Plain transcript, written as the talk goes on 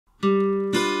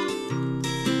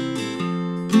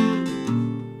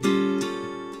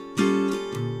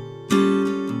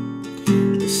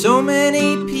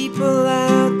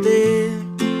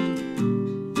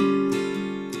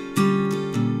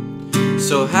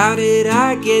How did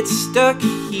I get stuck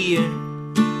here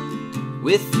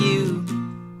with you?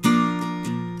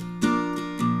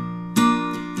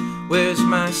 Where's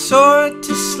my sword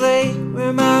to slay? Where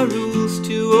are my rules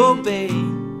to obey?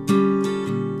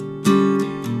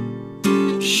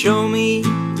 Show me.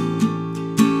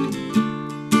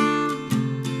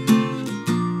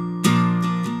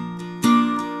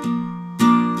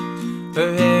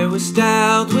 Her hair was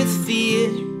styled with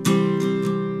fear,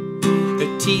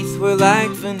 her teeth were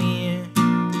like veneer,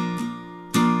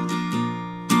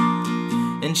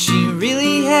 and she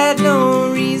really had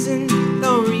no reason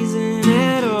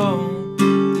at all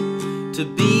to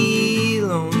be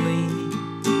lonely.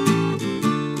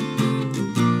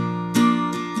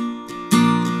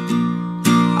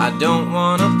 I don't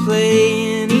wanna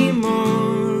play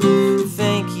anymore,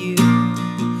 thank you.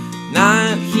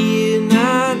 Not here,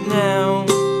 not now,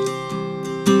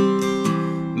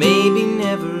 maybe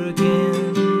never again.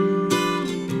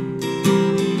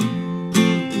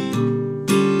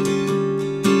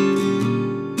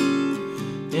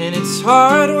 And it's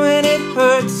hard when it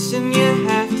hurts and you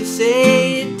have to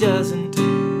say it doesn't.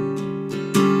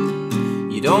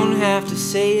 You don't have to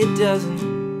say it doesn't.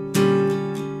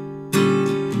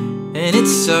 And it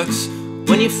sucks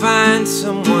when you find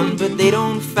someone but they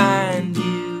don't find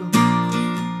you.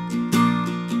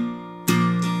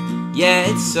 Yeah,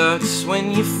 it sucks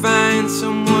when you find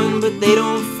someone but they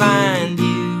don't find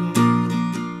you.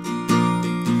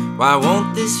 Why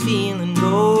won't this feeling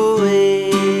go away?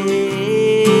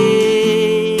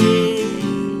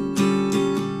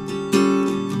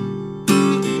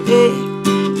 Hey,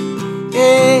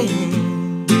 hey,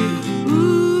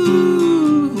 ooh.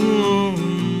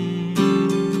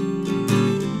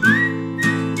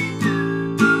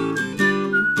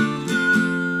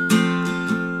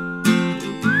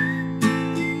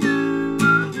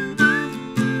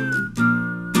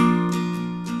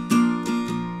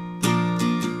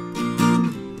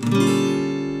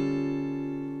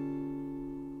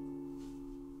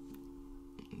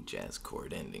 Jazz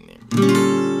chord ending there.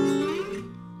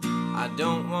 I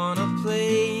don't wanna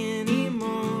play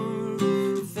anymore.